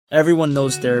Everyone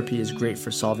knows therapy is great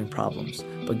for solving problems,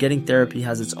 but getting therapy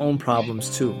has its own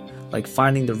problems too, like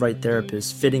finding the right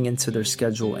therapist, fitting into their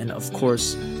schedule, and of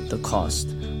course, the cost.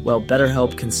 Well,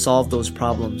 BetterHelp can solve those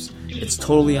problems. It's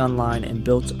totally online and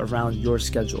built around your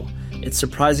schedule. It's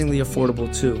surprisingly affordable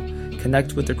too.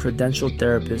 Connect with a credentialed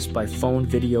therapist by phone,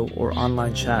 video, or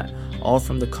online chat, all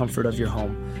from the comfort of your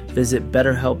home. Visit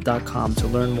BetterHelp.com to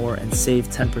learn more and save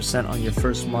 10% on your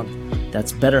first month.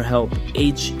 That's BetterHelp,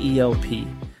 H-E-L-P.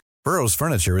 Burrow's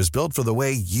furniture is built for the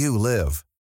way you live.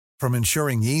 From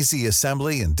ensuring easy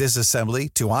assembly and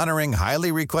disassembly to honoring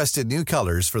highly requested new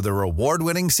colors for their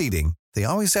award-winning seating, they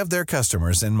always have their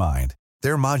customers in mind.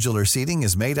 Their modular seating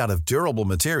is made out of durable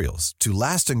materials to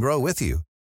last and grow with you.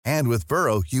 And with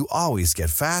Burrow, you always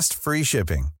get fast, free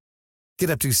shipping.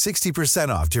 Get up to 60%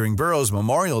 off during Burrow's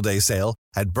Memorial Day sale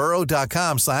at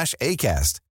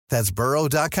burrow.com/ACAST. That's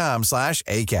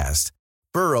burrow.com/ACAST.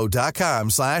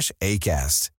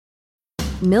 burrow.com/ACAST.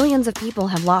 Millions of people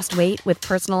have lost weight with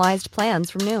personalized plans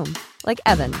from Noom. Like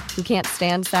Evan, who can't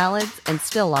stand salads and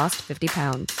still lost 50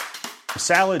 pounds.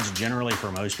 Salads generally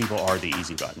for most people are the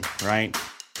easy button, right?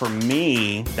 For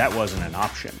me, that wasn't an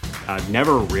option. I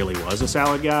never really was a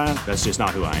salad guy. That's just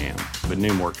not who I am. But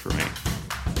Noom worked for me.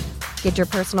 Get your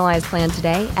personalized plan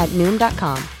today at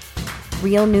Noom.com.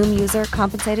 Real Noom user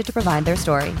compensated to provide their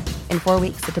story. In 4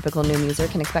 weeks, the typical Noom user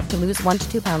can expect to lose 1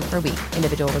 to 2 pounds per week.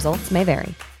 Individual results may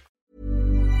vary.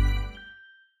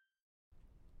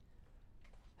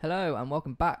 Hello and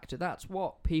welcome back to That's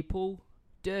What People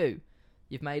Do.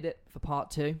 You've made it for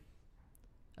part 2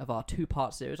 of our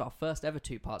 2-part series, our first ever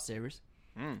 2-part series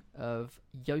of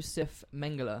Josef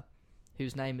Mengele,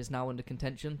 whose name is now under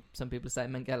contention. Some people say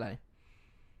Mengele.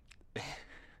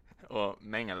 Or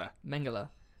Mengele. Mengele.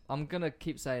 I'm going to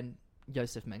keep saying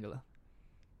Josef Mengele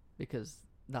because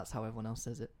that's how everyone else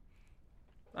says it.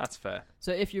 That's fair.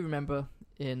 So if you remember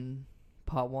in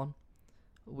part 1,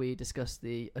 we discussed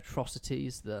the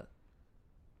atrocities that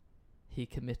he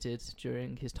committed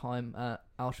during his time at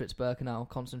Auschwitz-Birkenau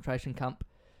concentration camp,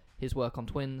 his work on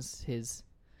twins, his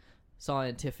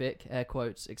scientific, air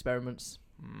quotes, experiments,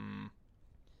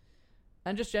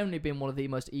 and just generally being one of the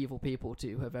most evil people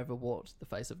to have ever walked the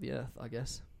face of the earth, I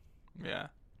guess. Yeah,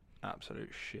 absolute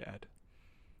shithead.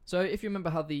 So if you remember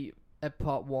how the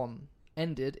part 1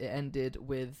 ended, it ended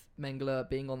with Mengele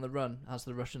being on the run as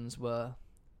the Russians were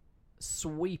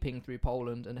sweeping through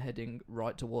Poland and heading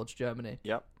right towards Germany.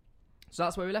 Yep. So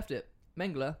that's where we left it.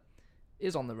 Mengele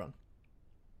is on the run.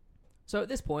 So at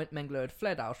this point, Mengele had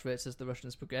fled Auschwitz as the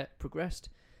Russians progressed.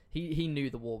 He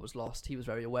knew the war was lost. He was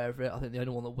very aware of it. I think the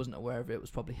only one that wasn't aware of it was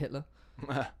probably Hitler.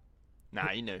 Nah,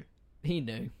 he knew. He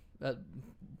knew at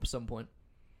some point.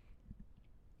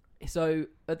 So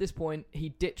at this point,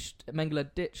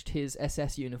 Mengele ditched his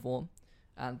SS uniform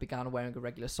and began wearing a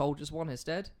regular soldier's one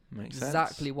instead. Makes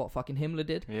exactly sense. what fucking Himmler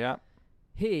did. Yeah.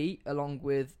 He, along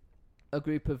with a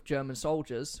group of German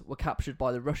soldiers, were captured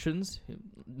by the Russians, who,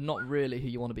 not really who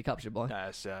you want to be captured by.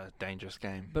 That's a dangerous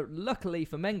game. But luckily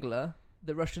for Mengele,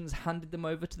 the Russians handed them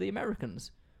over to the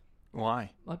Americans.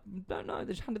 Why? I don't know,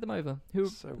 they just handed them over.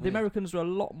 The Americans were a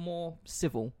lot more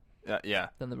civil than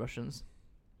the Russians.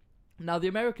 Now, the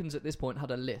Americans at this point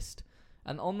had a list,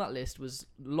 and on that list was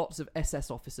lots of SS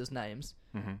officers' names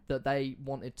that they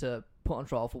wanted to put on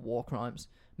trial for war crimes.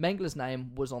 Mengele's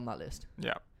name was on that list.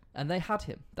 Yeah. And they had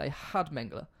him. They had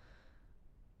Mengele.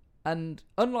 And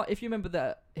unlike, if you remember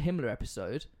that Himmler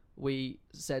episode, we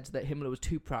said that Himmler was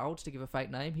too proud to give a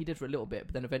fake name. He did for a little bit,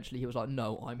 but then eventually he was like,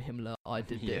 no, I'm Himmler, I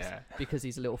did this. Because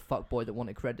he's a little fuckboy that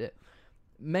wanted credit.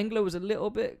 Mengele was a little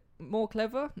bit more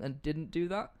clever and didn't do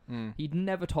that. He'd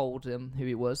never told them who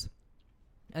he was.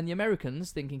 And the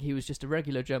Americans, thinking he was just a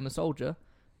regular German soldier,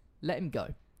 let him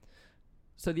go.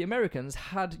 So the Americans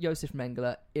had Josef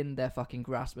Mengele in their fucking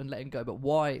grasp and let him go. But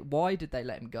why? Why did they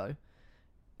let him go?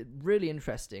 Really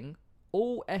interesting.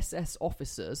 All SS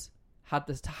officers had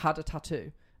a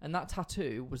tattoo, and that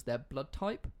tattoo was their blood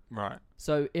type. Right.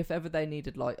 So if ever they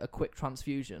needed like a quick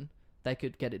transfusion, they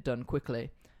could get it done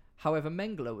quickly. However,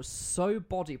 Mengele was so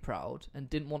body proud and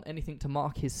didn't want anything to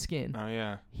mark his skin. Oh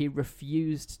yeah. He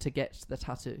refused to get the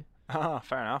tattoo. Ah,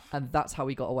 fair enough. And that's how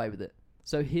he got away with it.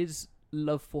 So his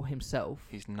love for himself,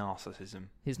 his narcissism,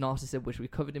 which we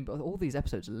covered in, but all these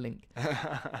episodes are linked,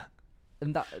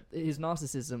 and that his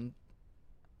narcissism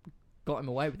got him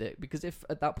away with it. Because if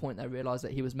at that point they realised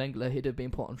that he was Mengele, he'd have been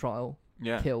put on trial,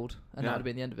 killed, and that would have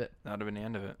been the end of it. That would have been the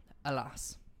end of it.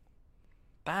 Alas.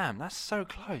 Damn, that's so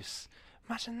close.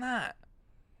 Imagine that.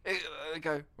 They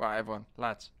go, right, everyone,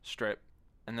 lads, strip,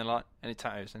 and they're like, any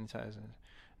tattoos?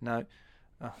 No.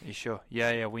 Oh, you sure?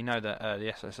 Yeah, we know that the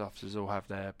SS officers all have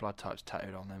their blood types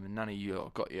tattooed on them, and none of you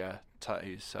got your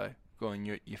tattoos, so go on,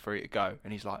 you're free to go.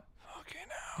 And he's like, fucking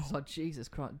hell. It's like, Jesus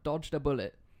Christ, dodged a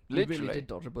bullet. Literally. He really did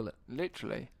dodge a bullet.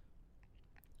 Literally.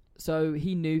 So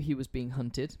he knew he was being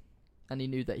hunted, and he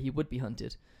knew that he would be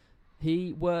hunted.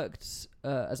 He worked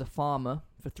as a farmer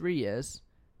for 3 years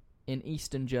in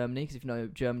eastern Germany, because if you know,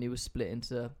 Germany was split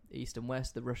into east and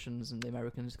west. The Russians and the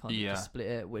Americans kind of just split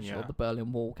it, which all the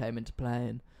Berlin Wall came into play,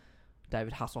 and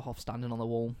David Hasselhoff standing on the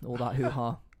wall, all that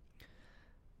hoo-ha.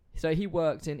 So he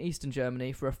worked in eastern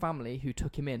Germany for a family who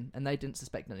took him in, and they didn't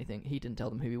suspect anything. He didn't tell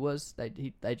them who he was.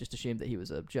 They just assumed that he was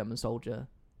a German soldier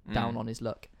down on his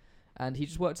luck. And he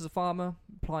just worked as a farmer,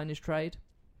 plying his trade.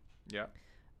 Yeah.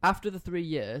 After the 3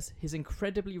 years, his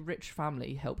incredibly rich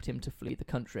family helped him to flee the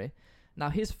country. Now,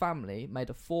 his family made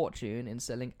a fortune in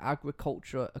selling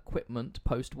agriculture equipment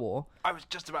post-war. I was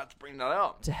just about to bring that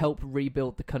up. To help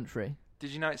rebuild the country.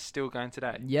 Did you know it's still going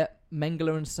today? Yep,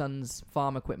 Mengele & Sons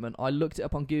farm equipment. I looked it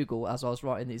up on Google as I was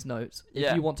writing these notes.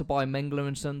 If you want to buy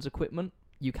Mengele & Sons equipment,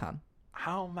 you can.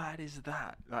 How mad is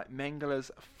that? Like,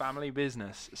 Mengele's family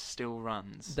business still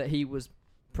runs. That he was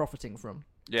profiting from.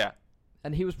 Yeah.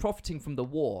 And he was profiting from the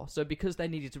war. So because they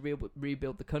needed to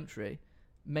rebuild the country,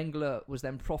 Mengele was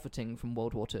then profiting from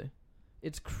World War II.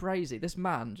 It's crazy. This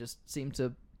man just seemed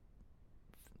to...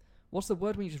 What's the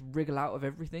word when you just wriggle out of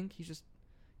everything?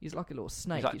 He's like a little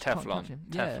snake. He's like Teflon.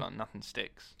 Teflon, nothing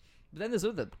sticks. But then there's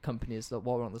other companies that,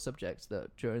 while we're on the subject,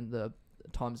 that during the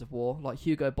times of war, like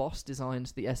Hugo Boss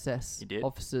designed the SS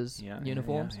officers'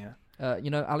 uniforms.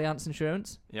 You know, Allianz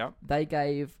Insurance? Yeah.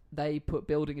 They put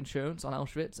building insurance on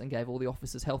Auschwitz and gave all the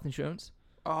officers health insurance.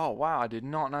 Oh, wow, I did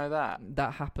not know that.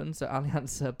 That happened, so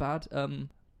Allianz are bad.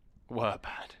 Were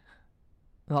bad.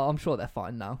 Oh, I'm sure they're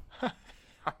fine now.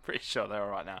 I'm pretty sure they're all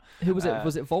right now. Who was it?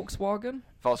 Was it Volkswagen?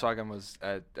 Volkswagen was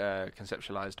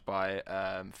conceptualized by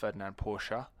Ferdinand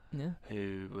Porsche,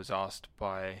 who was asked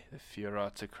by the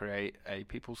Führer to create a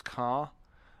people's car,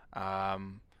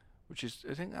 which is,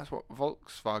 I think that's what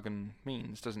Volkswagen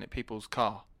means, doesn't it? People's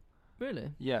car.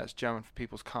 Really? Yeah, it's German for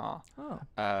people's car. Oh.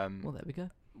 Well, there we go.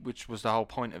 Which was the whole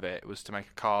point of it, was to make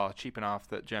a car cheap enough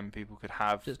that German people could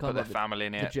have, put their family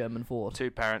in it. The German Ford. 2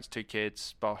 parents, 2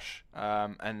 kids, bosh.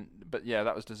 But yeah,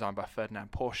 that was designed by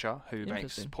Ferdinand Porsche, who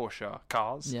makes Porsche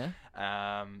cars.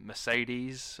 Yeah.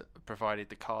 Mercedes provided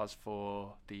the cars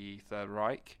for the Third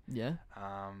Reich. Yeah.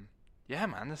 Yeah,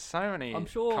 man, there's so many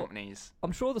companies.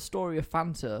 I'm sure the story of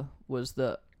Fanta was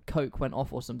that Coke went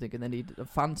off or something, and then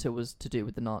Fanta was to do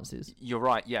with the Nazis. You're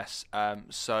right, yes.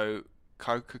 So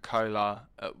Coca-Cola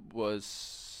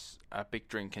was a big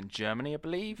drink in Germany, I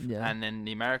believe, and then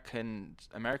the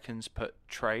Americans put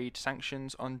trade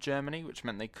sanctions on Germany, which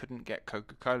meant they couldn't get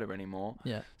Coca-Cola anymore.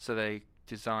 Yeah. So they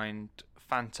designed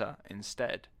Fanta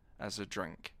instead as a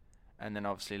drink, and then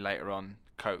obviously later on,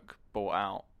 Coke bought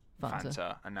out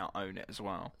Fanta and now own it as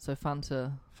well. So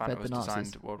Fanta fed was the Nazis.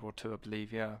 Designed World War II, I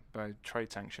believe, by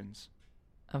trade sanctions.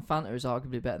 And Fanta is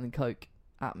arguably better than Coke.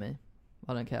 At me.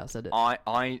 I don't care. I said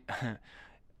it.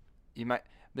 You might.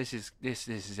 This is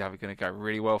either going to go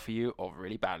really well for you or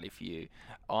really badly for you.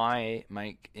 I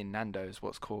make in Nando's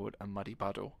what's called a muddy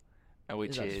puddle,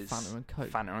 which is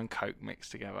Fanta and Coke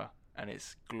mixed together, and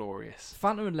it's glorious.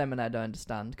 Fanta and lemonade I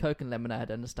understand. Coke and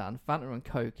lemonade I understand. Fanta and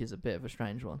Coke is a bit of a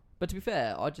strange one. But to be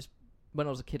fair, when I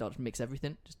was a kid, I just mix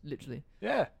everything, just literally.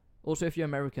 Yeah. Also, if you're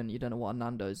American, you don't know what a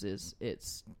Nando's is.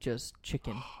 It's just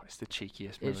chicken. Oh, it's the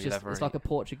cheekiest movie ever. It's like a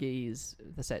Portuguese.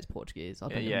 They say it's Portuguese. I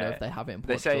don't even know if they have it in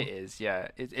Portugal. They say it is, yeah.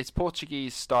 It's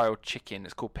Portuguese-style chicken.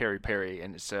 It's called peri-peri,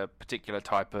 and it's a particular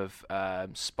type of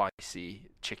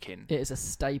spicy chicken. It is a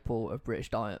staple of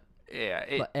British diet.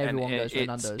 Yeah. Everyone goes for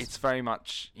Nando's. It's very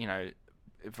much,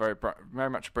 very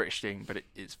much a British thing, but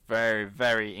it's very,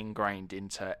 very ingrained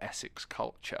into Essex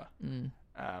culture,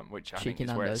 which I think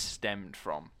is where it stemmed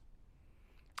from.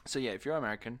 So yeah, if you're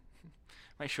American,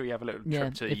 make sure you have a little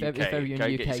trip to the UK. If ever you're in Go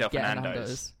the UK, get yourself get a a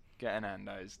Nando's. Get a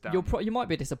Nando's. You might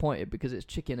be disappointed because it's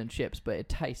chicken and chips, but it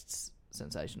tastes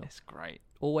sensational. It's great.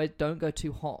 Always don't go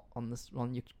too hot on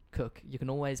your cook. You can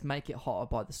always make it hotter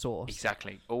by the sauce.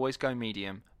 Exactly. Always go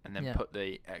medium, and then put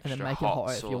the extra and then make hot it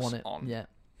hotter sauce if you want it on. Yeah.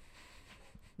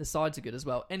 The sides are good as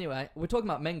well. Anyway, we're talking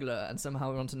about Mengele, and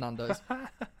somehow we're on to Nando's.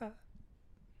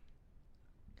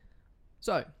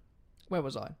 So, where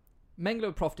was I?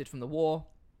 Mengele profited from the war.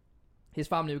 His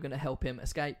family were going to help him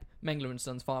escape. Mengele &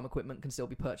 Sons farm equipment can still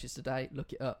be purchased today.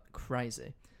 Look it up.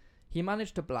 Crazy. He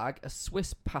managed to blag a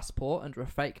Swiss passport under a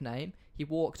fake name. He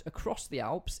walked across the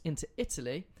Alps into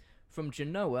Italy. From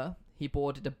Genoa, he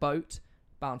boarded a boat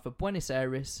bound for Buenos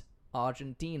Aires,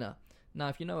 Argentina. Now,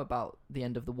 if you know about the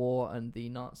end of the war and the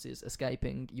Nazis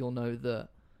escaping, you'll know that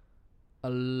a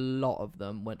lot of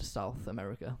them went to South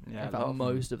America. Yeah, in fact,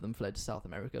 most of them fled to South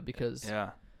America because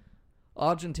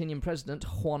Argentinian President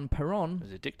Juan Perón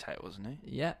was a dictator, wasn't he?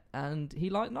 Yeah, and he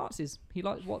liked Nazis. He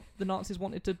liked what the Nazis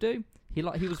wanted to do. He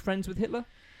was friends with Hitler,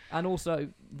 and also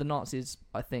the Nazis,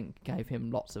 I think, gave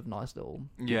him lots of nice little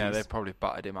goodies. Yeah, they probably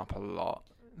buttered him up a lot.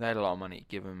 They had a lot of money to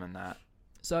give him and that.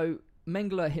 So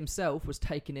Mengele himself was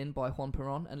taken in by Juan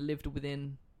Perón and lived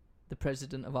within the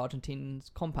president of Argentina's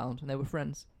compound, and they were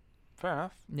friends. Fair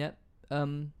enough. Yeah.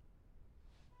 Juan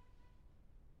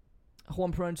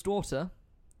Perón's daughter,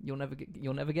 you'll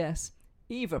never guess,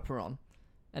 Eva Perón.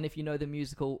 And if you know the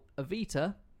musical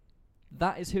Evita,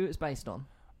 that is who it's based on.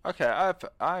 Okay,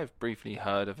 I've briefly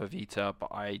heard of Evita, but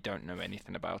I don't know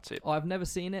anything about it. I've never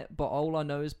seen it, but all I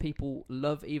know is people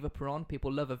love Eva Perón,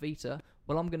 people love Evita.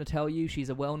 Well, I'm going to tell you, she's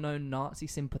a well-known Nazi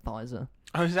sympathizer.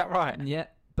 Oh, is that right? Yeah,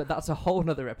 but that's a whole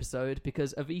nother episode,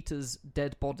 because Evita's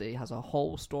dead body has a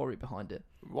whole story behind it.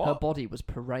 What? Her body was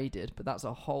paraded, but that's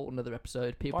a whole nother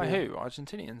episode. By who?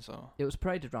 Argentinians or? It was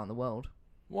paraded around the world.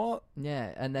 What?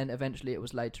 Yeah, and then eventually it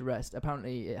was laid to rest.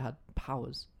 Apparently it had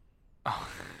powers. Oh.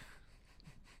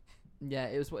 Yeah,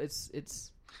 it's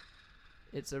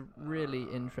a really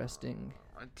interesting...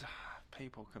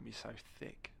 People can be so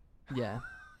thick. Yeah.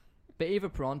 But Eva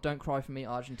Perón, Don't Cry For Me,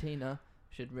 Argentina,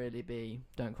 should really be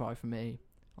Don't Cry For Me,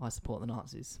 I Support the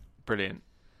Nazis. Brilliant.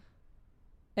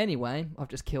 Anyway, I've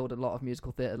just killed a lot of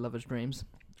musical theatre lovers' dreams.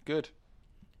 Good.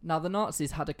 Now, the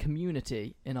Nazis had a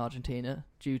community in Argentina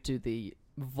due to the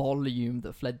volume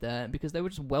that fled there, because they were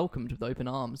just welcomed with open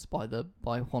arms by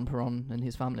Juan Perón and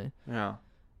his family. Yeah.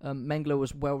 Mengele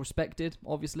was well respected,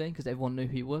 obviously, because everyone knew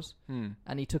who he was.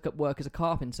 And he took up work as a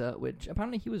carpenter, which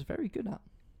apparently he was very good at.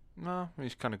 No,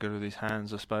 he's kind of good with his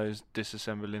hands, I suppose,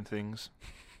 disassembling things.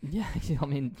 Yeah, I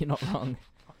mean, you're not wrong.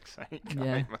 Fuck's sake, I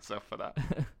hate myself for that.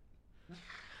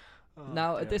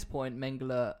 Now, at this point,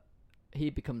 Mengele,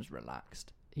 he becomes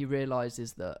relaxed. He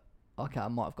realises that, okay, I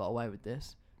might have got away with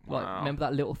this. Wow. Like, remember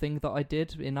that little thing that I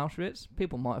did in Auschwitz?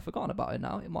 People might have forgotten about it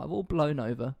now. It might have all blown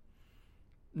over.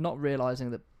 Not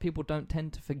realising that people don't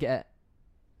tend to forget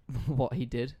what he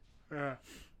did. Yeah.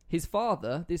 His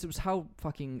father, this was how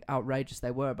fucking outrageous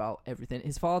they were about everything.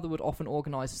 His father would often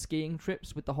organise skiing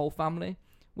trips with the whole family,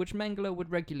 which Mengele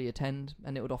would regularly attend,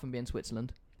 and it would often be in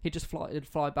Switzerland. He'd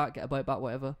fly back, get a boat back,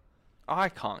 whatever. I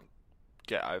can't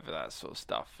get over that sort of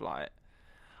stuff. Like,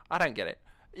 I don't get it.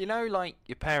 You know, like,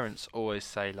 your parents always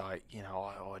say, like, you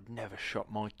know, I'd never shot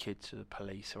my kid to the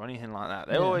police or anything like that.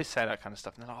 They always say that kind of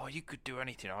stuff. And they're like, oh, you could do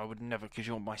anything. I would never, because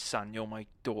you're my son, you're my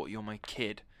daughter, you're my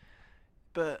kid.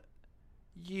 But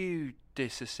you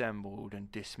disassembled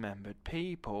and dismembered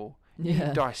people. Yeah.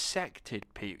 You dissected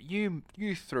people.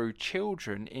 You threw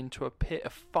children into a pit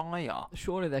of fire.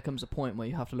 Surely there comes a point where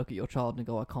you have to look at your child and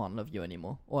go, I can't love you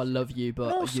anymore. Or I love you,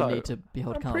 but also, you need to be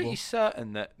held accountable. I'm pretty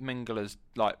certain that Mengele's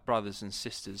like brothers and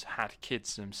sisters had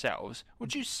kids themselves.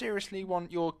 Would you seriously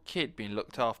want your kid being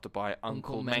looked after by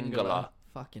Uncle Mengele?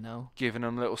 Fucking hell. Giving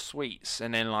them little sweets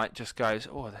and then like just goes,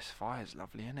 oh, this fire's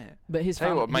lovely, isn't it? But his Tell you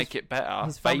family what would make it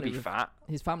better. Baby fat.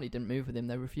 His family didn't move with him.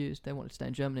 They refused. They wanted to stay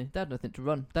in Germany. They had nothing to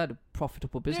run. They had a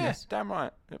profitable business. Yeah, damn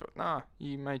right. Yeah, but nah,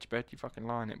 you made your bed. You fucking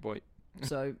lie in it, boy.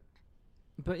 So,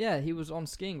 but yeah, he was on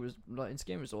skiing, in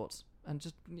skiing resorts,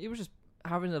 and he was just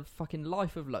having a fucking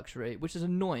life of luxury, which is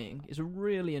annoying. It's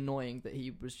really annoying that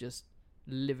he was just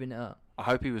living it up. I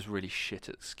hope he was really shit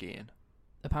at skiing.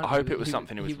 Apparently I hope it was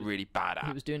something he was really bad at.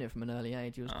 He was doing it from an early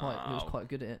age. He was quite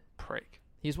good at it. Prick.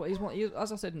 He's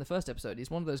as I said in the first episode, he's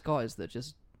one of those guys that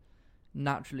just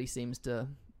naturally seems to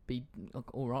be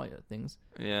all right at things.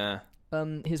 Yeah.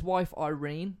 His wife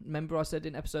Irene, remember I said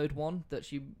in episode 1 that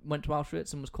she went to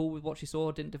Auschwitz and was cool with what she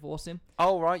saw, didn't divorce him?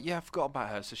 Oh right, yeah, I forgot about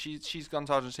her. So she's gone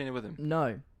to Argentina with him.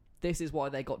 No, this is why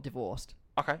they got divorced.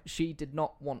 Okay. She did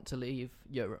not want to leave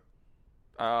Europe.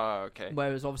 Oh, okay.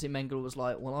 Whereas obviously Mengele was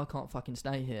like, well, I can't fucking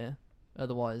stay here,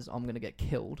 otherwise I'm going to get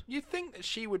killed. You'd think that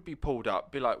she would be pulled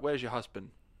up, be like, where's your husband?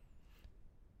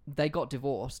 They got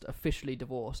divorced, officially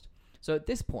divorced. So at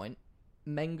this point,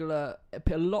 Mengele,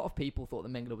 a lot of people thought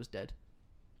that Mengele was dead.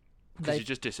 Because he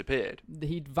just disappeared.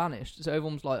 He'd vanished. So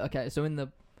everyone was like, okay, so in the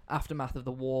aftermath of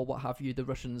the war, what have you, the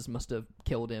Russians must have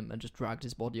killed him and just dragged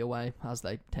his body away, as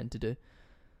they tend to do.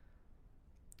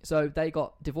 So they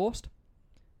got divorced.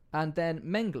 And then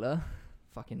Mengele,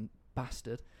 fucking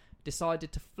bastard,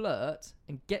 decided to flirt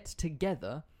and get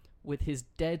together with his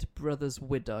dead brother's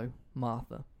widow,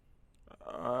 Martha.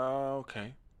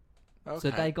 Okay.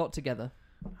 So they got together.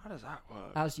 How does that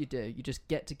work? As you do. You just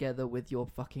get together with your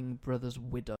fucking brother's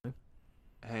widow.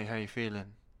 Hey, how you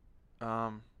feeling?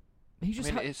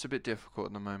 It's a bit difficult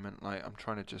at the moment. Like, I'm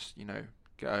trying to just,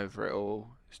 get over it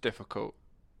all. It's difficult.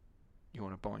 You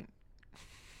want a point?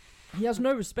 He has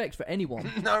no respect for anyone.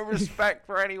 No respect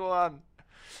for anyone.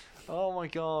 Oh my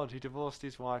God, he divorced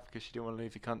his wife because she didn't want to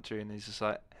leave the country, and he's just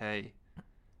like, hey,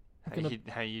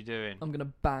 how you doing? I'm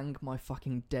gonna bang my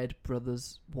fucking dead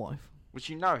brother's wife. Which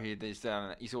you know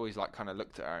he's always like kind of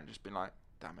looked at her and just been like,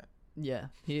 damn it. Yeah,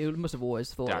 he must have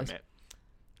always thought damn this. it.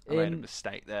 I made a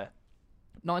mistake there.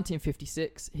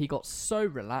 1956, he got so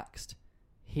relaxed.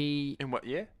 In what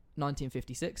year?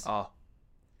 1956. Oh.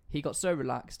 He got so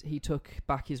relaxed, he took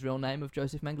back his real name of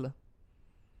Josef Mengele.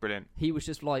 Brilliant. He was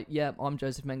just like, yeah, I'm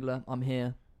Josef Mengele, I'm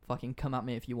here. Fucking come at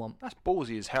me if you want. That's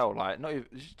ballsy as hell. Like, not even,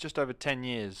 just over 10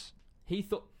 years.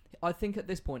 I think at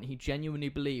this point he genuinely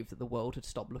believed that the world had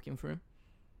stopped looking for him.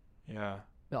 Yeah.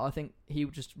 But I think he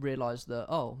just realised that,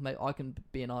 mate, I can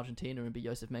be in Argentina and be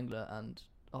Josef Mengele and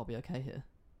I'll be okay here.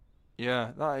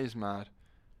 Yeah, that is mad.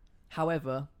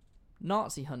 However,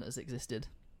 Nazi hunters existed.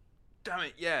 Damn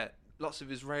it, yeah. Lots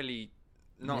of Israeli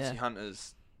Nazi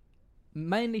hunters.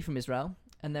 Mainly from Israel,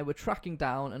 and they were tracking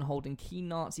down and holding key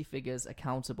Nazi figures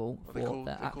accountable for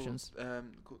their actions.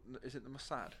 Is it the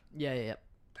Mossad? Yeah. Damn,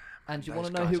 and do you want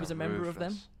to know who was a member of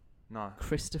them? No.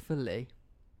 Christopher Lee.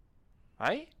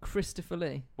 Hey? Christopher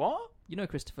Lee. What? You know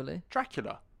Christopher Lee?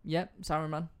 Dracula? Yep,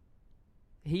 Saruman.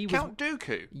 Count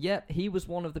Dooku? Yep, he was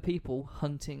one of the people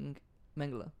hunting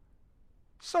Mengele.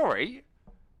 Sorry?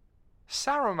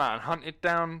 Saruman hunted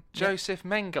down Josef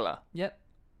Mengele? Yep.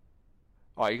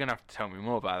 Oh, you're going to have to tell me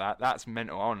more about that. That's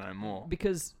mental. I want to know more.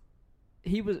 Because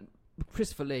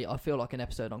Christopher Lee, I feel like an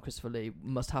episode on Christopher Lee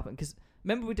must happen. Because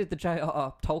remember we did the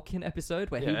J.R.R. Tolkien episode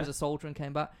where he was a soldier and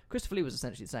came back? Christopher Lee was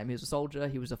essentially the same. He was a soldier.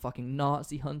 He was a fucking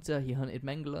Nazi hunter. He hunted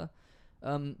Mengele.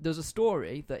 There's a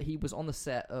story that he was on the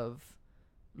set of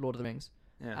Lord of the Rings.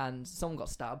 Yeah. And someone got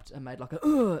stabbed and made like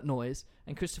a noise.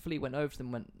 And Christopher Lee went over to them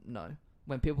and went, no.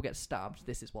 When people get stabbed,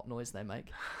 this is what noise they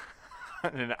make.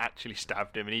 And then it actually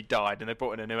stabbed him and he died. And they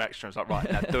brought in a new extra and was like,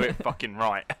 right, now do it fucking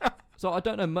right. So I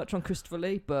don't know much on Christopher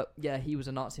Lee, but yeah, he was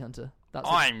a Nazi hunter.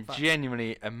 I'm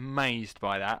genuinely amazed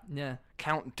by that. Yeah.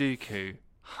 Count Dooku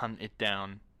hunted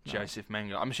down Josef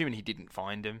Mengele. I'm assuming he didn't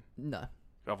find him. No.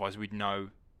 Otherwise we'd know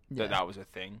that was a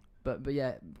thing. But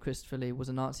yeah, Christopher Lee was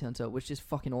a Nazi hunter, which is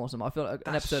fucking awesome. I feel like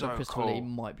an episode of Christopher Lee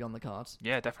might be on the cards.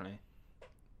 Yeah, definitely.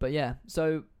 But yeah,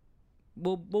 so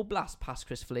we'll blast past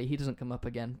Christopher Lee. He doesn't come up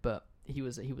again, but he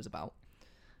was about.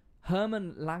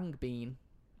 Herman Langbein,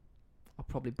 I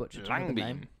probably butchered the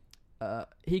name.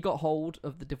 He got hold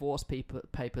of the divorce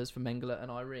papers from Mengele and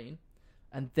Irene,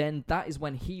 and then that is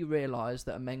when he realised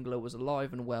that Mengele was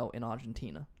alive and well in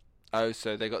Argentina. Oh,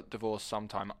 so they got divorced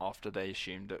sometime after they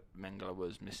assumed that Mengele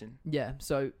was missing? Yeah,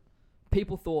 so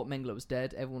people thought Mengele was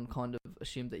dead. Everyone kind of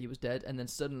assumed that he was dead, and then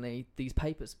suddenly these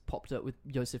papers popped up with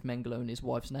Josef Mengele and his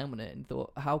wife's name on it, and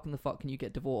thought, how can the fuck can you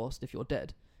get divorced if you're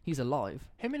dead? He's alive.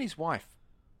 Him and his wife,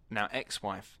 now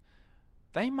ex-wife,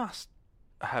 they must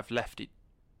have left it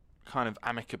kind of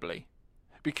amicably,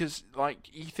 because like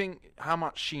you think how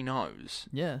much she knows.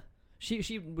 Yeah, she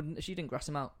didn't grass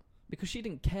him out because she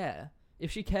didn't care. If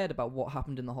she cared about what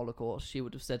happened in the Holocaust, she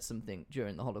would have said something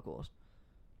during the Holocaust.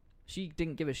 She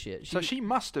didn't give a shit. So she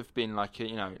must have been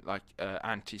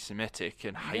anti-Semitic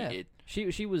and hated. Yeah.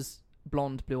 She was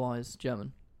blonde, blue eyes,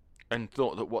 German, and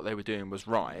thought that what they were doing was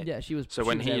right. Yeah, she was. So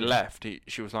when he left,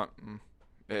 she was like,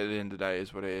 at the end of the day,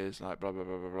 is what it is. Like blah blah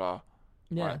blah blah blah.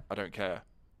 Yeah, right, I don't care.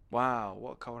 Wow,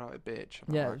 what a cold-hearted bitch.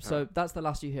 Yeah, so that's the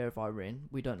last you hear of Irene.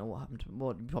 We don't know what happened to him.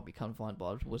 Well, you probably can't find, but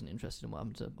I wasn't interested in what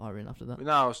happened to Irene after that.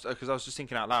 No, because I was just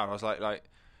thinking out loud. I was like,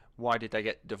 why did they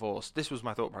get divorced? This was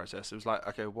my thought process. It was like,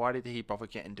 okay, why did he bother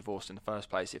getting divorced in the first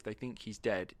place? If they think he's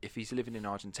dead, if he's living in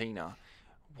Argentina,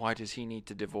 why does he need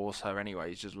to divorce her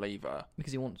anyways? Just leave her.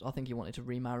 Because I think he wanted to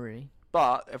remarry.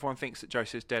 But everyone thinks that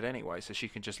Joseph's dead anyway, so she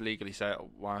can just legally say,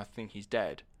 well, I think he's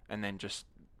dead, and then just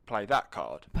play that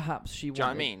card. Perhaps she wanted, do you know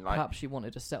what I mean? Like, perhaps she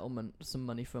wanted a settlement, some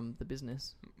money from the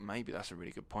business. Maybe that's a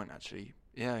really good point, actually.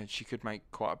 Yeah, she could make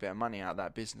quite a bit of money out of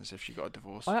that business if she got a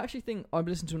divorce. I actually think I've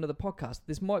listened to another podcast.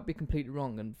 This might be completely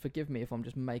wrong, and forgive me if I'm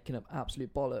just making up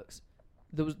absolute bollocks.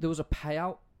 There was a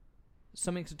payout,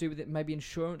 something to do with it, maybe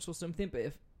insurance or something.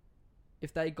 But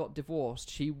if they got divorced,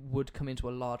 she would come into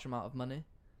a large amount of money.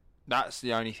 That's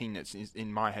the only thing that's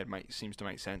in my head seems to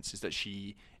make sense, is that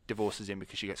she divorces him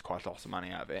because she gets quite a lot of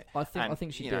money out of it. I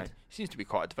think she did. He seems to be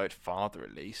quite a devoted father,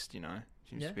 at least.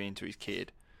 Seems to be into his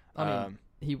kid. I mean,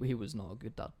 he was not a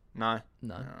good dad. No.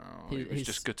 He was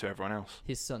just good to everyone else.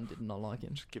 His son did not like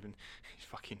him. Just giving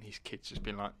his kids just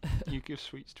being like, you give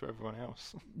sweets to everyone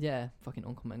else. Yeah, fucking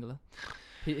Uncle Mengele.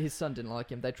 His son didn't like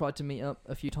him. They tried to meet up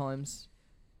a few times.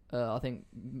 I think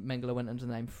Mengele went under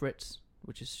the name Fritz,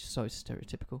 which is so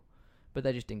stereotypical. But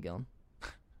they just didn't get on.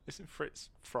 Isn't Fritz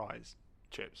fries,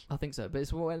 chips? I think so, but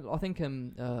it's I think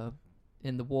in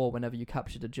the war, whenever you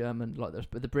captured a German, like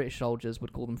the British soldiers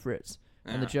would call them Fritz,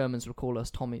 and the Germans would call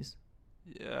us Tommies.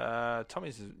 Yeah,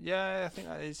 Tommies. I think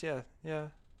that is. Yeah.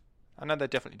 I know they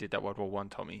definitely did that World War One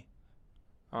Tommy.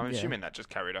 I'm assuming that just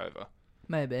carried over.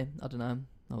 Maybe, I don't know.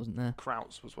 I wasn't there.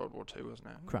 Krauts was World War Two, wasn't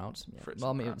it? Krauts. Yeah. Fritz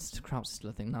Well, I mean, Krauts is still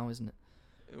a thing now, isn't it?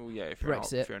 Oh yeah, if you're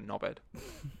Brexit. if you're a knobhead.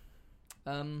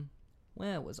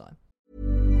 Where was I?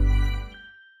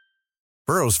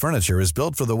 Burrow's furniture is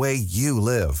built for the way you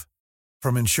live.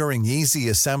 From ensuring easy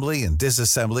assembly and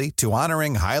disassembly to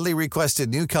honoring highly requested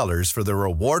new colors for their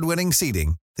award-winning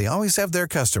seating, they always have their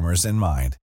customers in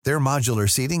mind. Their modular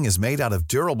seating is made out of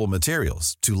durable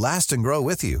materials to last and grow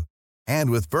with you. And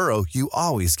with Burrow, you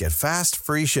always get fast,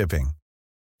 free shipping.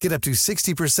 Get up to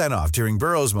 60% off during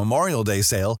Burrow's Memorial Day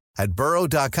sale at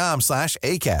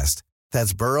burrow.com/ACAST.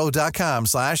 That's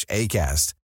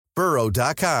burrow.com/ACAST.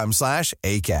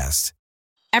 burrow.com/ACAST.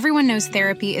 Everyone knows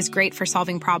therapy is great for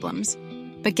solving problems,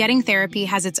 but getting therapy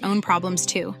has its own problems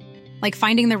too, like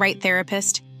finding the right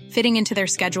therapist, fitting into their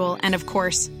schedule, and of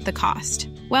course, the cost.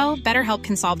 Well, BetterHelp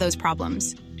can solve those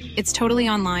problems. It's totally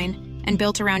online and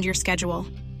built around your schedule.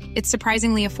 It's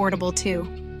surprisingly affordable too.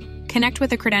 Connect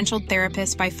with a credentialed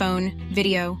therapist by phone,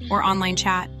 video, or online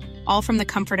chat, all from the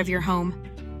comfort of your home.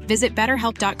 Visit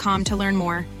BetterHelp.com to learn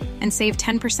more and save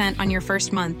 10% on your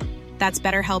first month. That's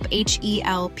BetterHelp,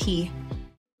 H-E-L-P.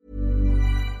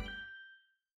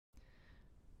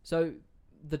 So,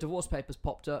 the divorce papers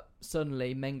popped up.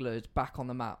 Suddenly, Mengele is back on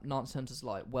the map. Nazi Hunter's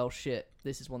like, well, shit,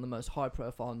 this is one of the most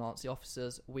high-profile Nazi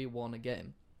officers. We want to get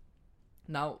him.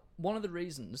 Now, one of the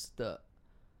reasons that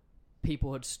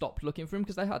people had stopped looking for him,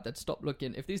 because they'd stopped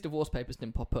looking. If these divorce papers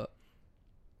didn't pop up,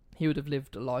 he would have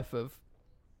lived a life of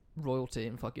royalty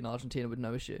in fucking Argentina with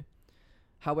no issue.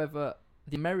 However,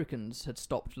 the Americans had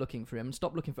stopped looking for him and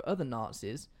stopped looking for other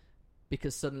Nazis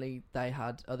because suddenly they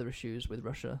had other issues with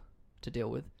Russia to deal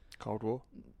with. Cold War?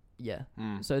 Yeah.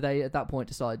 So they, at that point,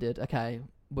 decided, okay,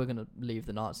 we're going to leave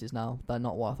the Nazis now. They're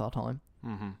not worth our time.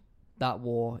 Mm-hmm. That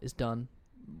war is done.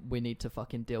 We need to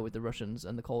fucking deal with the Russians,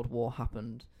 and the Cold War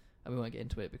happened, and we won't get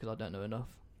into it because I don't know enough.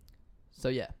 So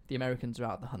yeah, the Americans are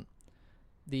out of the hunt.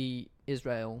 The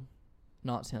Israeli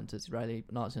Nazi hunters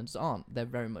aren't. They're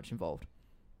very much involved.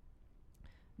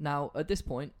 Now, at this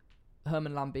point,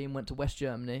 Hermann Lambien went to West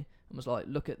Germany and was like,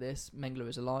 look at this, Mengele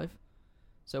is alive.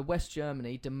 So West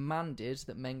Germany demanded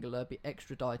that Mengele be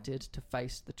extradited to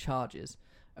face the charges.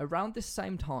 Around this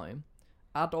same time,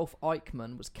 Adolf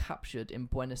Eichmann was captured in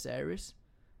Buenos Aires,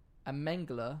 and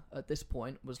Mengele at this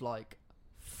point was like,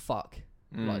 fuck,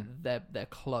 like they're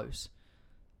close.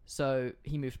 So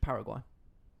he moved to Paraguay.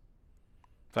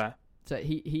 Fair. So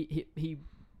he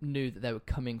knew that they were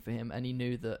coming for him, and he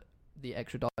knew that the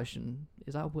extradition,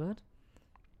 is that a word?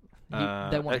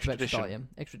 They wanted to extradite him.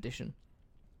 Extradition.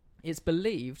 It's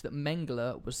believed that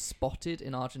Mengele was spotted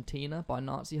in Argentina by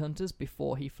Nazi hunters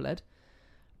before he fled,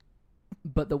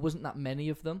 but there wasn't that many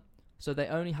of them, so they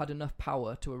only had enough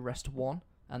power to arrest one,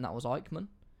 and that was Eichmann,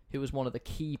 who was one of the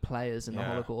key players in the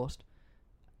Holocaust.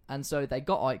 And so they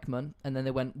got Eichmann, and then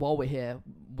they went, while we're here,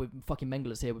 fucking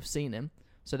Mengele's here, we've seen him.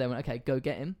 So they went, okay, go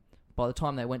get him. By the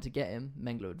time they went to get him,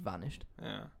 Mengele had vanished.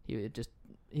 Yeah.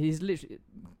 He's literally,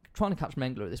 trying to catch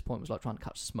Mengele at this point was like trying to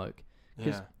catch smoke.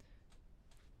 Because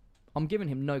I'm giving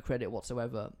him no credit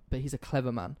whatsoever, but he's a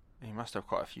clever man. He must have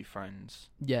quite a few friends.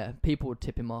 Yeah, people would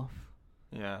tip him off.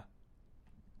 Yeah.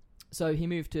 So he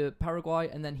moved to Paraguay,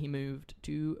 and then he moved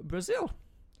to Brazil.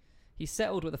 He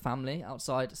settled with a family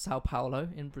outside Sao Paulo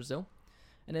in Brazil.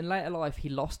 And in later life, he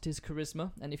lost his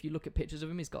charisma. And if you look at pictures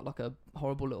of him, he's got like a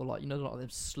horrible little, like, you know, like them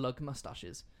slug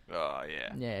mustaches. Oh,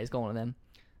 yeah. Yeah, he's got one of them.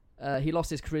 He lost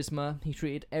his charisma. He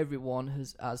treated everyone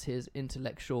as his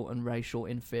intellectual and racial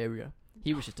inferior.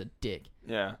 He was just a dick.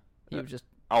 Yeah. He was just...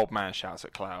 Old man shouts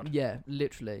at cloud. Yeah,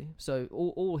 literally. So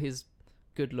all his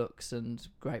good looks and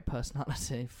great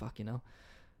personality, fucking hell,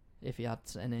 if he had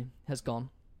any, has gone.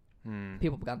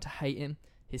 People began to hate him.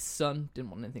 His son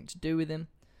didn't want anything to do with him.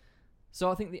 So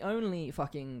I think the only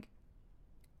fucking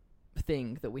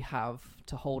thing that we have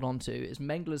to hold on to is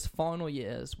Mengele's final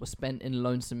years were spent in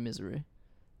lonesome misery.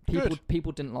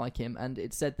 People didn't like him, and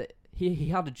it said that he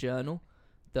had a journal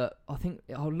that I think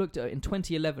I looked at it, in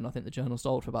 2011. I think the journal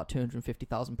sold for about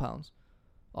 £250,000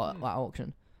 at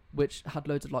auction, which had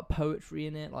loads of like poetry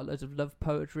in it, like loads of love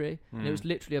poetry, and it was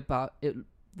literally about it.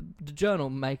 The journal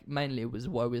mainly was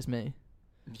woe is me.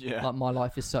 Yeah, like, my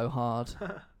life is so hard.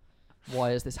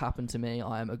 Why has this happened to me?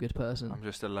 I am a good person. I'm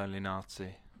just a lonely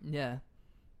Nazi. Yeah.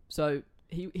 So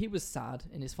he was sad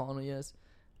in his final years,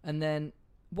 and then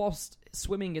whilst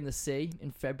swimming in the sea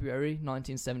in February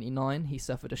 1979, he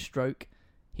suffered a stroke,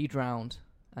 he drowned,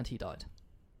 and he died.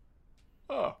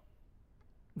 Oh.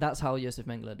 That's how Josef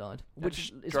Mengele died.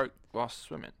 Which stroke whilst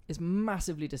swimming. It's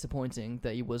massively disappointing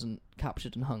that he wasn't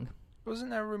captured and hung. Wasn't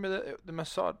there a rumour that the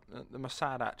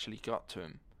Mossad actually got to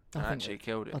him and actually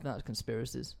killed him? I think that's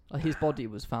conspiracies. His body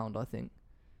was found, I think.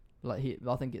 I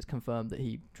think it's confirmed that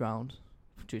he drowned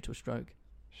due to a stroke.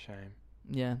 Shame.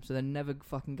 Yeah, so they never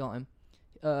fucking got him.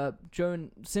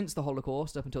 Since the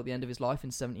Holocaust, up until the end of his life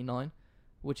in 79,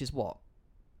 which is what?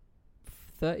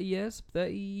 30 years?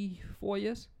 34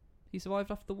 years? He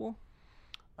survived after the war?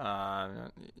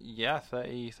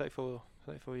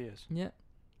 34 years. Yeah,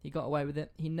 he got away with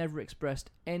it. He never expressed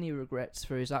any regrets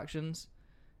for his actions,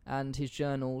 and his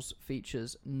journals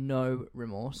features no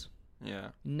remorse.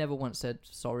 Yeah. Never once said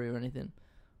sorry or anything.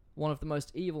 One of the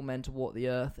most evil men to walk the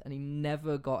earth, and he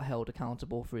never got held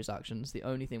accountable for his actions. The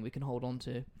only thing we can hold on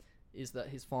to is that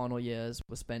his final years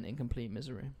were spent in complete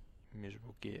misery.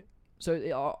 Miserable git. So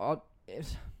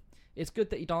it's good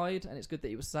that he died, and it's good that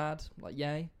he was sad.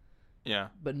 Yay. Yeah.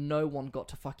 But no one got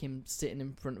to fuck him sitting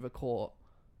in front of a court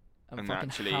and fucking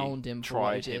actually hound him for what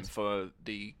tried he him did. for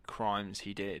the crimes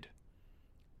he did.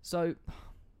 So,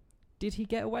 did he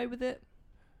get away with it?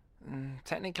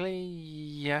 Technically,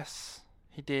 yes,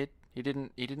 he did. He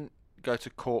didn't go to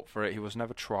court for it. He was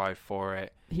never tried for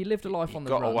it. He lived a life on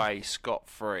the run. He got away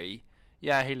scot-free.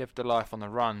 Yeah, he lived a life on the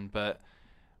run, but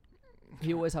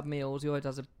he always had meals. He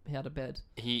had a bed.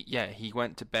 He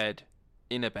went to bed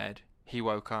in a bed. He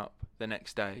woke up the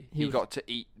next day. He got to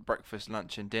eat breakfast,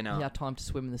 lunch, and dinner. He had time to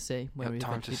swim in the sea. He had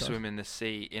time to swim in the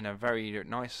sea in a very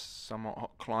nice, somewhat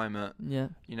hot climate. Yeah.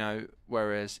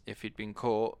 Whereas if he'd been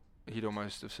caught, he'd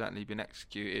almost have certainly been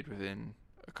executed within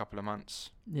a couple of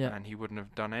months. Yeah. And he wouldn't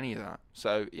have done any of that.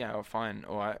 So, yeah, fine.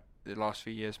 All right. The last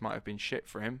few years might have been shit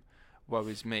for him. Woe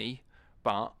is me.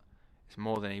 But it's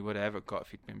more than he would have ever got if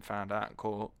he'd been found out in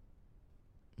court.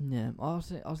 Yeah, I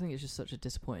think it's just such a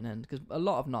disappointing end, because a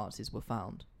lot of Nazis were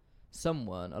found. Some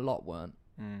weren't, a lot weren't,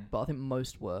 but I think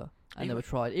most were, and they were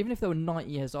tried. Even if they were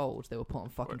 90 years old, they were put on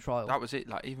fucking trial. That was it.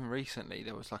 Even recently,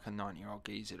 there was a 90-year-old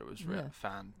geezer that was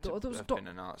found to have been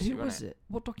a Nazi. Who was it?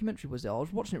 What documentary was it? I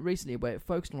was watching it recently where it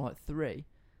focused on three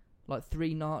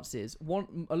Nazis.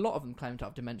 A lot of them claimed to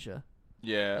have dementia.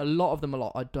 Yeah. A lot of them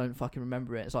I don't fucking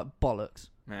remember it. It's bollocks.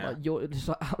 Yeah. It's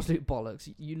absolute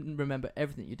bollocks. You remember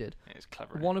everything you did. Yeah, it's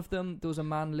clever. One of them, there was a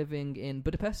man living in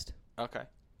Budapest. Okay.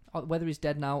 Whether he's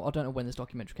dead now, I don't know when this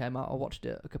documentary came out. I watched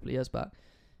it a couple of years back.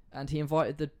 And he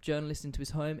invited the journalist into his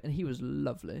home, and he was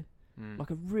lovely.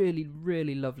 A really,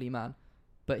 really lovely man.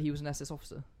 But he was an SS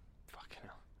officer. Fucking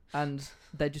hell. And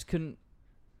they just couldn't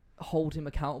hold him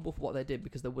accountable for what they did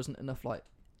because there wasn't enough,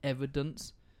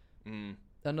 evidence.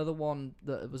 Another one,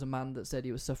 that was a man that said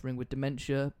he was suffering with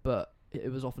dementia, but it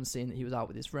was often seen that he was out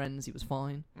with his friends, he was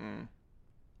fine.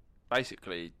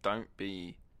 Basically, don't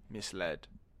be misled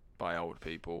by old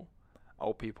people.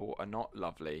 Old people are not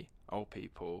lovely. Old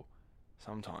people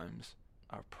sometimes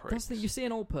are pricks. That's the thing, you see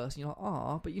an old person, you're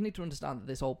like, but you need to understand that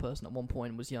this old person at one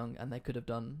point was young and they could have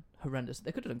done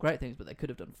they could have done great things, but they could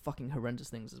have done fucking horrendous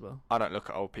things as well. I don't look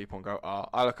at old people and go,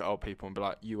 I look at old people and be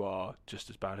like, you are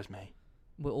just as bad as me.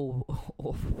 We're all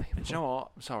awful people. And do you know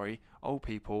what? I'm sorry. Old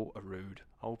people are rude.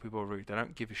 Old people are rude. They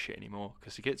don't give a shit anymore.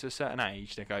 Because to get to a certain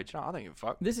age, they go, do you know, I don't give a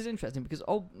fuck. This is interesting because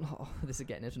this is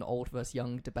getting into an old versus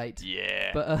young debate.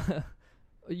 Yeah. But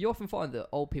you often find that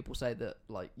old people say that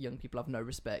young people have no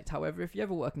respect. However, if you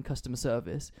ever work in customer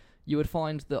service, you would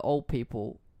find that old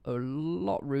people are a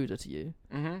lot ruder to you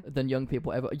than young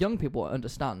people ever. Young people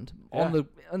understand, on the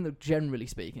generally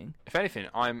speaking. If anything,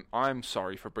 I'm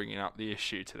sorry for bringing up the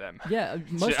issue to them. Yeah,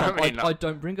 most of the time I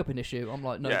don't bring up an issue. I'm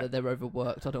like, no, they're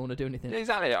overworked. I don't want to do anything.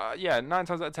 Exactly. 9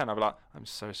 times out of 10, I'll be like, I'm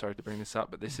so sorry to bring this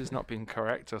up, but this has not been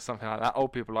correct or something like that.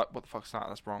 Old people are like, what the fuck's that?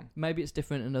 That's wrong. Maybe it's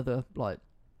different in other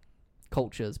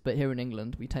cultures, but here in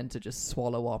England, we tend to just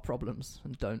swallow our problems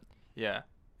and don't. Yeah.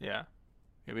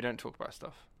 We don't talk about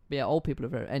stuff. But yeah, old people are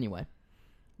very... Anyway,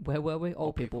 where were we?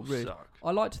 Old people rude. Suck.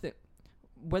 I like to think...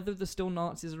 Whether there's still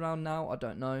Nazis around now, I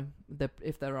don't know.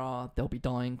 If there are, they'll be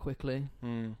dying quickly.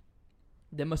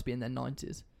 They must be in their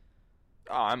 90s.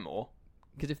 Oh, I'm more.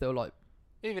 Because if they were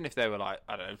Even if they were I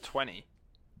don't know, 20.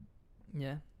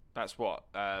 Yeah. That's what?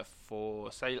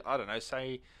 Say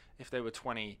if they were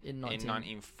 20 in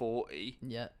 1940.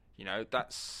 Yeah.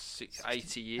 That's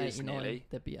 80 years 89, nearly.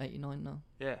 They'd be 89 now.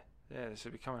 Yeah, this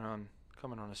would be coming on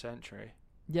a century.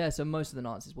 Yeah, so most of the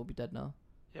Nazis will be dead now.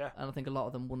 Yeah. And I think a lot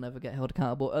of them will never get held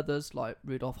accountable. Others, like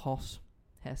Rudolf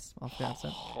Hess, I forget to say.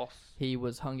 Hoss. He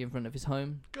was hung in front of his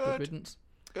home. Good riddance.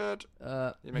 Good.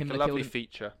 You make a lovely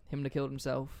feature. Himmler killed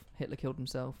himself. Hitler killed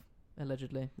himself.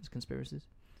 Allegedly. There's conspiracies.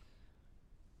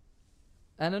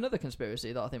 And another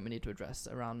conspiracy that I think we need to address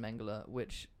around Mengele,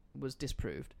 which was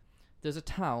disproved. There's a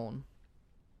town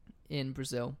in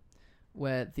Brazil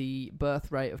where the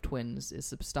birth rate of twins is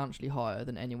substantially higher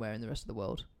than anywhere in the rest of the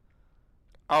world.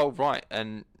 Oh, right.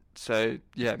 And so,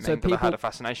 yeah, Mengele had a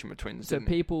fascination with twins, didn't he? So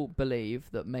people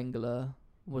believe that Mengele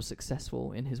was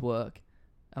successful in his work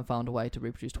and found a way to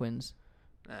reproduce twins.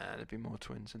 There'd be more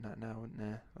twins than that now, wouldn't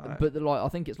there? But I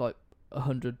think it's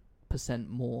 100%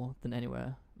 more than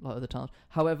anywhere, other towns.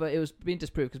 However, it was being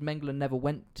disproved because Mengele never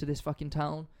went to this fucking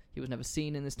town. He was never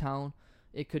seen in this town.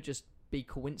 It could just be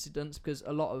coincidence because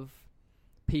a lot of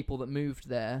people that moved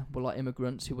there were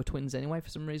immigrants who were twins anyway for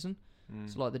some reason.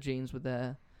 So the genes were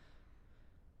there.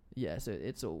 Yeah, so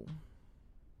it's all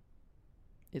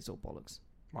bollocks.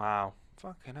 Wow,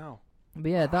 fucking hell. But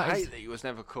yeah, I hate that he was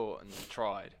never caught and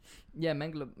tried. Yeah,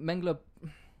 Mengele.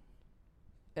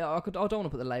 I don't want to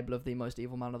put the label of the most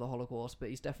evil man of the Holocaust, but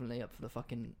he's definitely up for the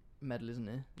fucking medal, isn't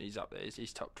he? He's up there.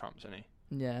 He's top trumps, isn't he?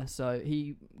 Yeah, so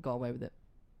he got away with it.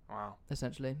 Wow.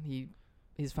 Essentially,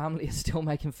 his family is still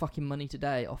making fucking money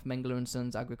today off Mengele and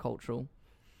Sons Agricultural.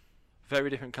 Very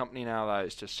different company now, though.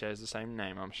 It just shares the same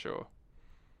name, I'm sure.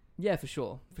 Yeah, for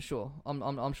sure.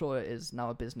 I'm sure it is now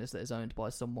a business that is owned by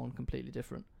someone completely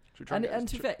different. And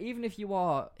to be fair, even if you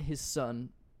are his son,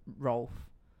 Rolf,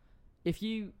 if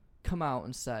you come out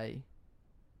and say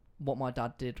what my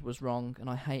dad did was wrong and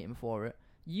I hate him for it,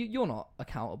 you're not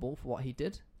accountable for what he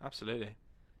did. Absolutely.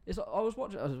 I was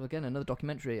watching again another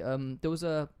documentary. There was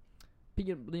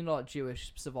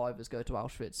Jewish survivors go to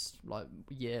Auschwitz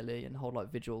yearly and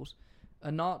hold vigils.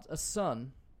 A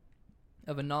son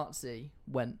of a Nazi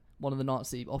went. One of the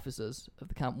Nazi officers of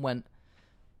the camp went,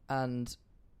 and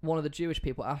one of the Jewish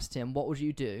people asked him, "What would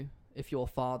you do if your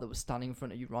father was standing in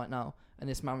front of you right now?" And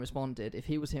this man responded, "If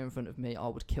he was here in front of me, I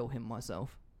would kill him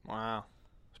myself." Wow,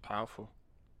 it's powerful.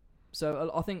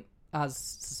 So I think as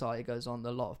society goes on,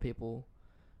 a lot of people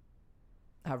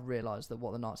have realised that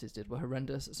what the Nazis did were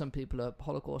horrendous. Some people are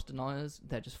Holocaust deniers.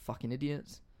 They're just fucking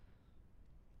idiots.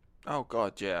 Oh,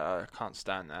 God, yeah, I can't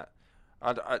stand that.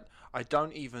 I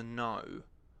don't even know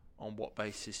on what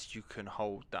basis you can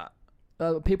hold that.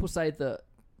 People say that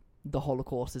the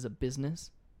Holocaust is a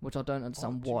business, which I don't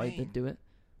understand why they do it.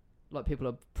 People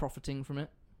are profiting from it.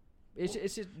 It's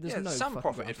just, there's no some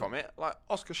profited from it.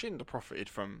 Oskar Schindler profited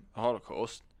from the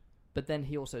Holocaust. But then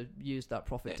he also used that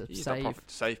profit to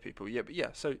save people. Yeah, but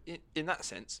yeah, so in that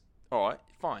sense, all right,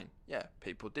 fine. Yeah,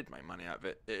 people did make money out of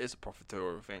it. It is a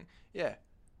profiteurial thing. Yeah,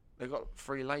 they got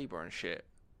free labour and shit.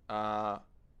 What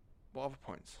other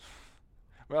points?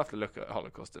 We'll have to look at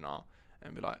Holocaust denial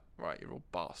and be like, right, you're all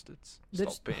bastards.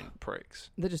 Stop being pricks.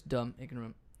 They're just dumb,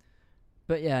 ignorant.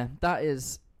 But yeah, that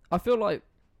is... I feel like...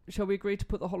 Shall we agree to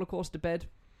put the Holocaust to bed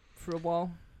for a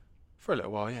while? For a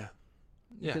little while, yeah.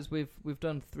 Because we've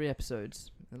done 3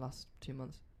 episodes in the last 2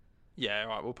 months. Yeah,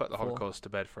 right, we'll put the Holocaust to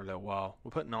bed for a little while.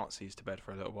 We'll put Nazis to bed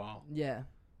for a little while. Yeah.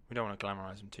 We don't want to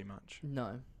glamorise them too much.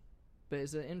 No. But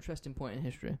it's an interesting point in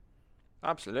history.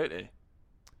 Absolutely.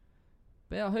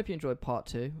 But yeah, I hope you enjoyed part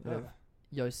 2 of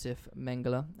Josef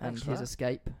Mengele and his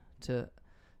escape to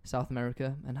South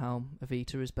America and how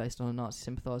Evita is based on a Nazi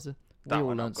sympathiser. That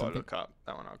one I've got to look up.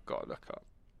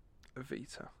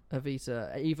 Evita.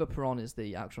 Eva Peron is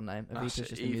the actual name. Evita's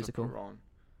just a musical. Peron.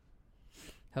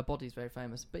 Her body's very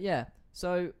famous. But yeah,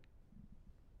 so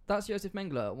that's Josef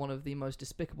Mengele, one of the most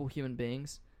despicable human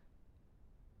beings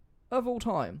of all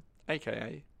time.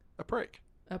 AKA a prick.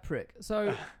 A prick.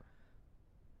 So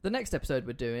the next episode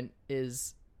we're doing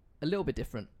is a little bit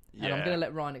different. Yeah. And I'm going to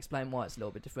let Ryan explain why it's a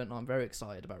little bit different. And I'm very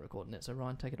excited about recording it. So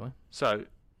Ryan, take it away. So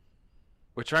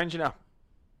we're changing up.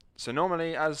 So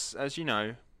normally, as you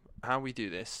know, how we do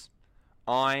this,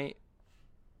 I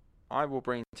will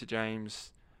bring to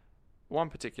James one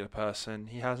particular person.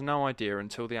 He has no idea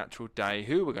until the actual day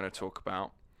who we're going to talk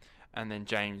about, and then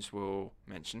James will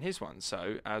mention his one.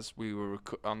 So as we were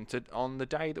on the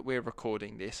day that we're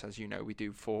recording this, as you know, we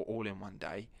do 4 all in one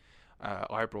day.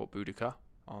 I brought Boudica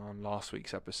on last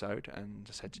week's episode, and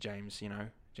I said to James,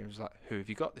 James was like, "Who have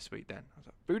you got this week?" Then I was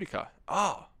like, "Boudica."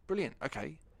 Ah, brilliant.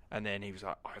 Okay. And then he was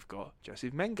like, "I've got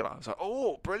Josef Mengele." I was like,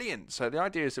 "Oh, brilliant!" So the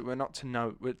idea is that we're to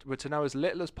know as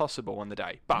little as possible on the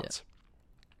day, but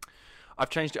I've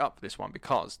changed it up for this one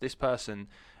because this person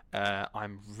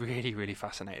I'm really, really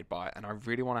fascinated by it, and I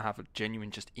really want to have a genuine,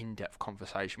 just in-depth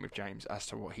conversation with James as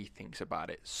to what he thinks about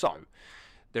it. So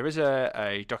there is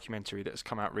a documentary that's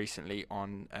come out recently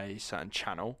on a certain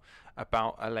channel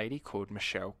about a lady called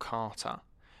Michelle Carter,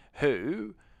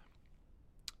 who,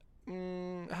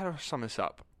 how do I sum this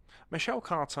up? Michelle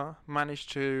Carter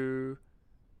managed to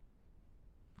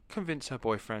convince her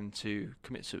boyfriend to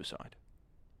commit suicide,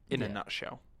 in a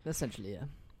nutshell. Essentially, yeah.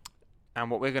 And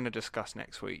what we're going to discuss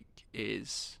next week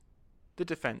is the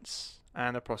defence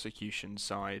and the prosecution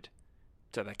side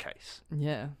to the case.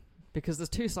 Yeah, because there's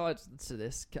two sides to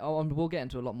this. We'll get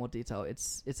into a lot more detail.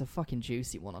 It's a fucking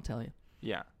juicy one, I'll tell you.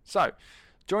 Yeah. So,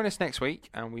 join us next week,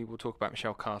 and we will talk about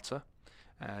Michelle Carter.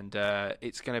 And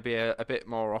it's going to be a bit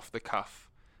more off the cuff.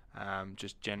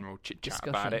 Just general chit-chat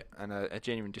about it, and a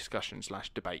genuine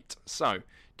discussion/debate. So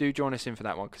do join us in for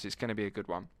that one, because it's going to be a good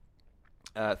one.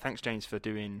 Thanks, James, for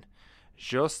doing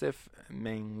Josef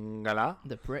Mengele.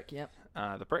 The prick, yep.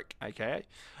 The prick, aka.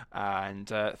 And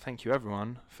thank you,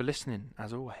 everyone, for listening,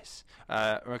 as always.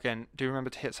 Again, do remember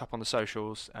to hit us up on the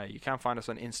socials. You can find us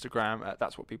on Instagram at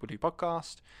That's What People Do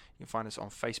Podcast. You can find us on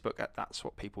Facebook at That's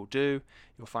What People Do.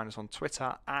 You'll find us on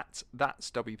Twitter at That's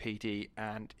WPD.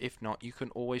 And if not, you can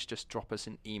always just drop us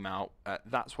an email at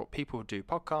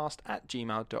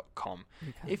that'swhatpeopledopodcast@gmail.com.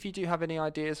 Okay. If you do have any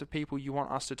ideas of people you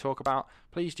want us to talk about,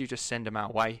 please do just send them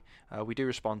our way. We do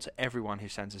respond to everyone who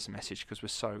sends us a message, because we're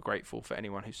so grateful for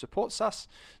anyone who supports us.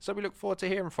 So we look forward to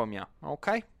hearing from you.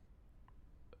 Okay?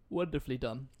 Wonderfully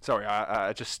done. Sorry,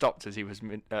 I just stopped as he was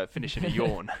finishing a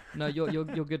yawn. No, you're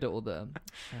good at all the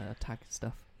tag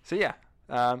stuff. So yeah,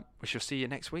 we shall see you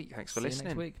next week. Thanks for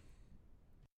listening. See you next week.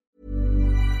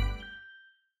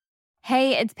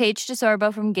 Hey, it's Paige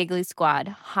DeSorbo from Giggly Squad.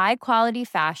 High quality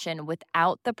fashion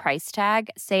without the price tag.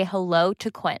 Say hello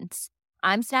to Quince.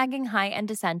 I'm snagging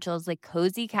high-end essentials like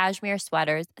cozy cashmere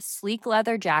sweaters, sleek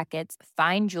leather jackets,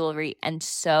 fine jewelry, and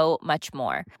so much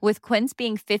more. With Quince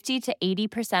being 50 to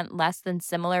 80% less than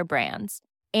similar brands.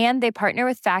 And they partner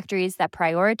with factories that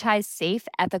prioritize safe,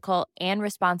 ethical, and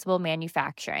responsible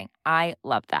manufacturing. I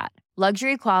love that.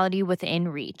 Luxury quality within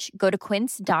reach. Go to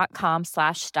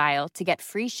quince.com/style to get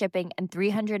free shipping and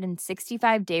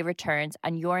 365-day returns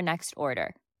on your next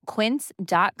order.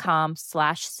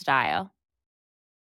 Quince.com/style.